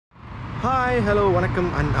Hi, hello, vanakkam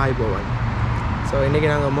and I Mohan. So இன்னைக்கு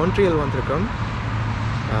நாங்க Montreal வந்திருக்கோம்.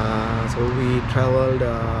 So we traveled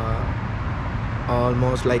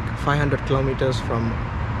almost like 500 kilometers from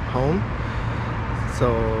home. So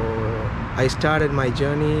I started my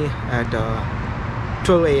journey at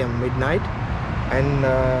 12 a.m. midnight, and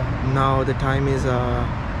now the time is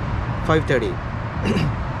 5:30.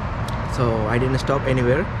 So I didn't stop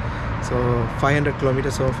anywhere. So 500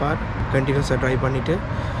 kilometers so far, continuously drive பண்ணிட்டு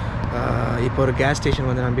இப்போ ஒரு gas station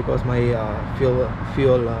வந்தேன் because my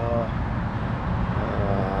fuel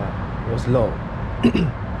was low.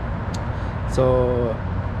 So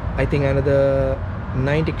I think another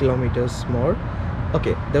 90 kilometers more.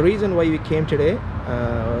 Okay, the reason why we came today,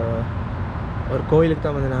 ஒரு கோயிலுக்கு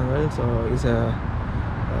தான் வந்து நாங்கள். So is a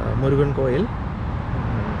Murugan கோயில்.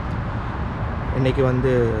 இன்னைக்கு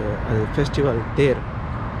வந்து அது festival there.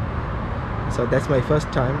 So that's my first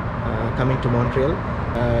time coming to Montreal.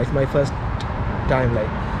 It's my first time,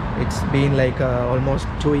 like it's been like almost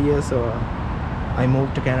 2 years. So I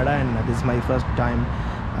moved to Canada, and this is my first time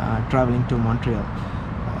traveling to Montreal.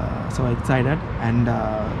 So excited, and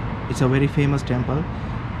it's a very famous temple.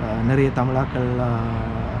 நிறைய தமிழாக்கள்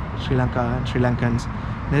Sri Lankans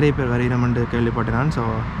நிறைய பேர் வரையினமென்று கேள்விப்பட்டேன் நான். So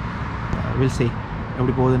will see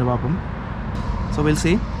எப்படி போகுதுன்னு பார்ப்போம். So will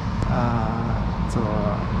see. So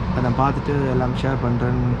அதை பார்த்துட்டு எல்லாம் ஷேர்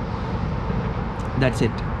பண்ணுறேன். That's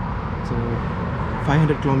it. So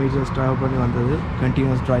 500 kilometres travel பண்ணி வந்தது,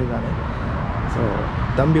 கண்டினியூஸ் ட்ரைவ் தானே. ஸோ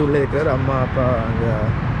தம்பி உள்ளே இருக்கிறார், அம்மா அப்பா அங்கே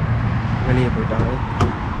வெளியே போயிட்டாங்க.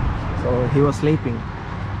 So he was sleeping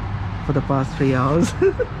for the past 3 hours.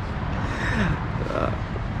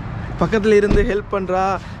 பக்கத்தில் இருந்து ஹெல்ப் பண்ணுறா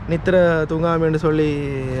நித்திர தூங்காமன்னு சொல்லி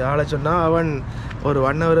ஆளை சொன்னால் அவன் ஒரு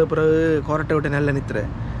 1 hour பிறகு கொரட்டை விட்டு நல்ல நித்திர.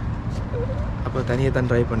 அப்போ தனியாக தான்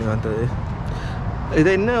ட்ரைவ் பண்ணி வந்தது. இது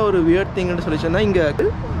என்ன ஒரு வியர்ட் திங்னு சொல்லி சொன்னால், இங்கே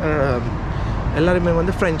எல்லாருமே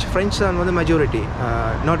வந்து ஃப்ரெஞ்ச் தான் வந்து majority,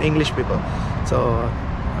 not English people. So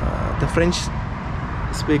the French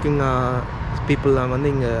speaking people தான் வந்து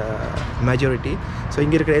இங்கே மெஜாரிட்டி. ஸோ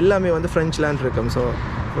இங்கே இருக்கிற எல்லாமே வந்து ஃப்ரெஞ்ச் லேண்ட் இருக்கும். ஸோ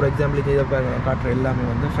ஃபார் எக்ஸாம்பிளுக்கு இதை காட்டுற எல்லாமே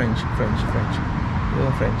வந்து ஃப்ரெஞ்ச்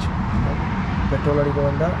இதுவும் ஃப்ரெஞ்ச். பெட்ரோல் அடிக்க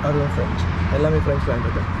வந்தால் அதுவும் ஃப்ரெஞ்ச். எல்லாமே ஃப்ரெஞ்ச் லேண்ட்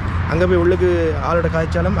இருக்கும். அங்கே போய் உள்ளுக்கு ஆளோட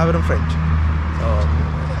காய்ச்சாலும் அவரும் ஃப்ரெஞ்ச். ஸோ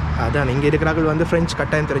அதான் இங்கே இருக்கிறார்கள் வந்து ஃப்ரெஞ்ச்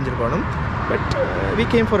கட்டாயம் தெரிஞ்சிருக்கணும். But we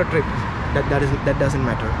came for a trip, that doesn't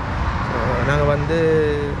matter. நாங்கள் வந்து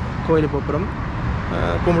கோயிலுக்கு போகிறோம்,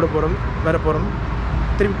 கும்பிட போகிறோம், வர போகிறோம்,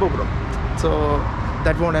 திருப்பி போகிறோம். So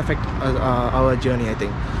that won't affect our journey, I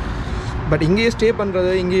think. But இங்கேயே ஸ்டே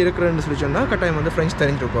பண்ணுறது, இங்கே இருக்கிறேன்னு சொல்லி சொன்னால் கட்டாயம் வந்து ஃப்ரெஞ்ச்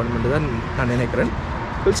தெரிஞ்சிருக்கணும்னு தான் நான் நினைக்கிறேன்.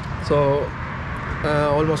 So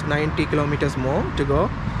almost 90 kilometers more to go,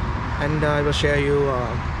 and I will share you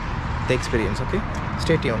the experience. Okay,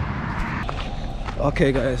 stay tuned. Okay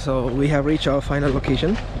guys, so we have reached our final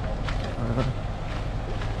location.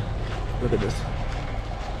 Look at this,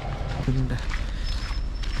 and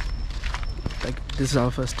like this is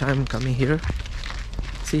our first time coming here.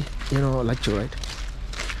 See, you know, lecture, right?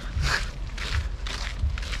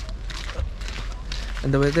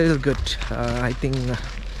 And the weather is good. I think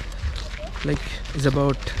like it's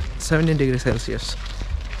about 17 degrees Celsius.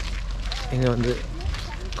 இங்கே வந்து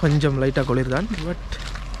கொஞ்சம் லைட்டாக குளிர் தான், but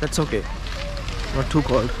that's okay, not two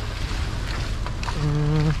cold.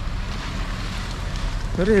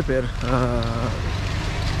 நிறைய பேர்,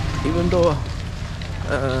 even though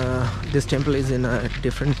this temple is in a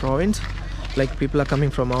different province, like people are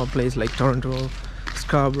coming from our place like Toronto,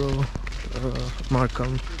 Scarborough,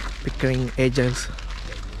 Markham, Pickering, Ajax.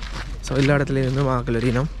 So எல்லா இடத்துல இருந்து மக்கள்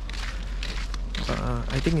அறியணும்.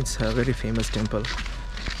 I think it's a very famous temple.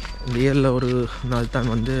 இந்த இயரில் ஒரு நாள் தான்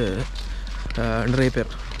வந்து நிறைய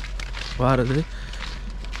பேர் வாரது,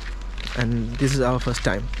 and this is our first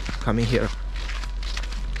time coming here.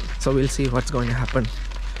 So we'll see what's going to happen.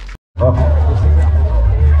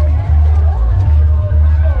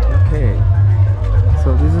 Okay, so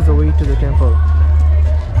this is the way to the temple.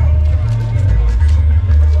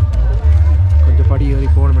 கொஞ்சம் படி ஏறி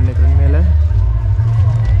போகணும் நினைக்கிறேன் மேலே.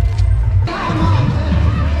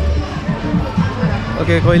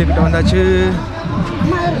 ஓகே, கோயிலுக்கிட்ட வந்தாச்சு.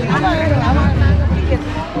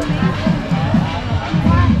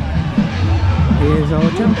 Here's our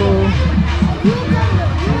temple.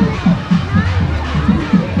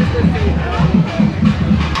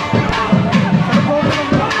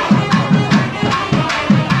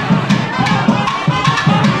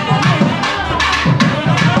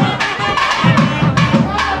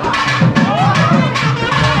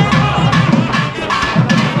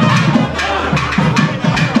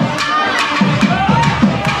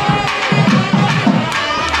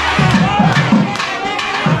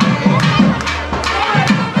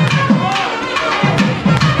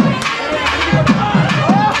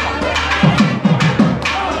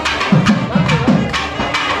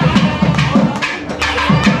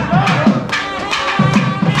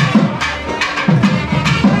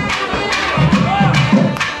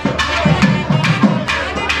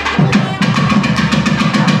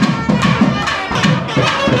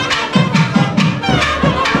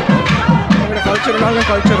 Lankan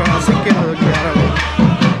culture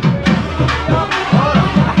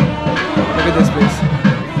look at this place.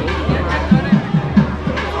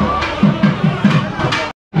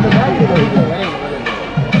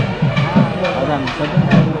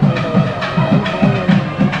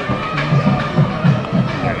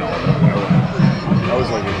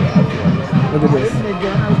 Look at this.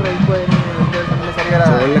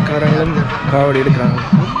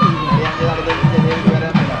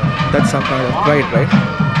 That's some kind of pride, right?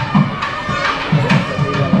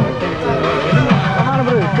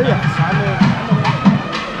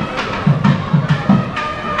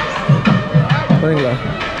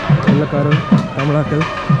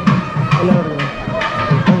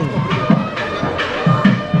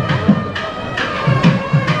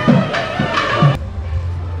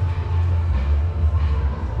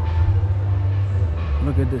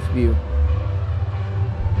 Look at this view.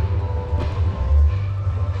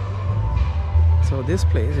 So this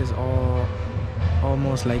place is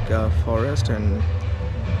almost like a forest, and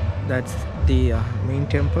that's the main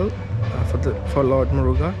temple for Lord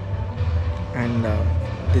Muruga, and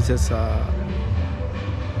this is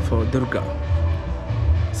for Durga.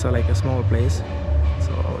 So like a small place.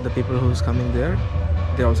 So the people who's coming there,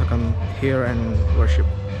 they also come here and worship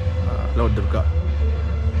Lord Durga.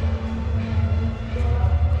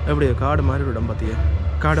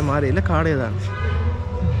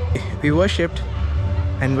 We worshipped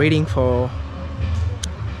and waiting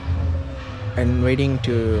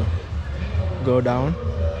to go down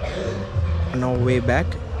on our way back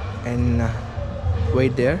and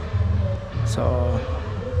wait there. So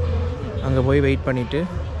அங்கே போய் wait பண்ணிவிட்டு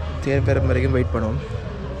தேர் பெற வரைக்கும் wait பண்ணுவோம்.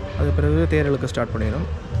 அது பிறகு தேர் இழுக்க start பண்ணிடும்.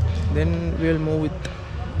 Then we will move with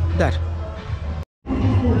that.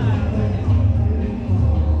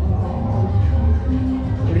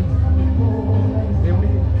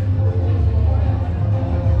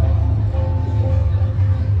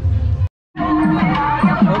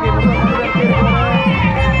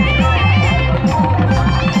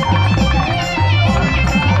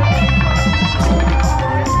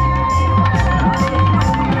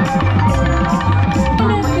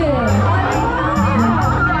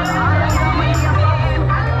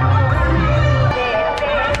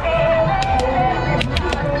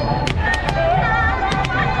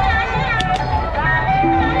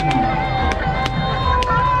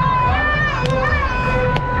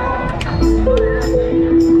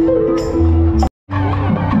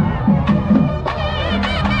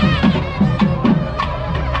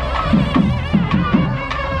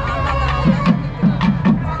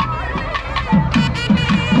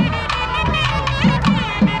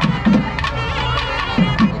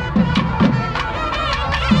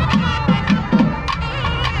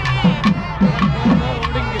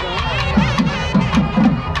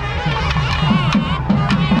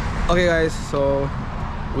 Okay guys, so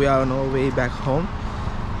we are on our way back home.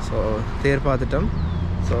 So தேர் பார்த்துட்டோம்.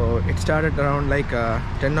 So it started around like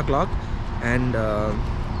 10 o'clock, and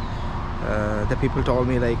the people told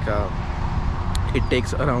me like it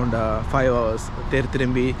takes around 5 hours தேர்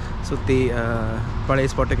திரும்பி சுற்றி பழைய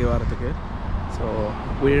ஸ்பாட்டுக்கு வரதுக்கு. So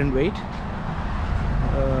we didn't wait.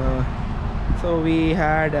 So we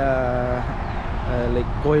had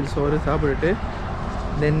like கோயில் சோறு சாப்பிட்டுட்டு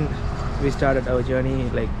then we started our journey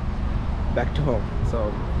like back to home. So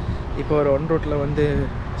இப்போ ஒரு ஒன் ரோட்டில் வந்து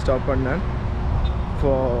ஸ்டாப் பண்ணேன்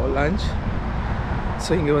for lunch.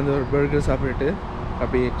 ஸோ இங்கே வந்து ஒரு பர்கர் சாப்பிட்டுட்டு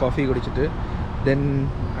அப்படியே காஃபி குடிச்சிட்டு then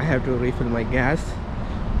I have to refill my gas,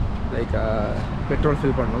 like petrol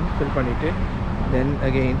fill பண்ணிவிட்டு then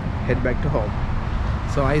again head back to home.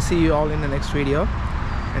 So I see you all in the next video,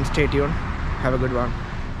 and stay tuned. Have a good one.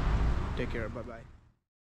 Take care. Bye bye.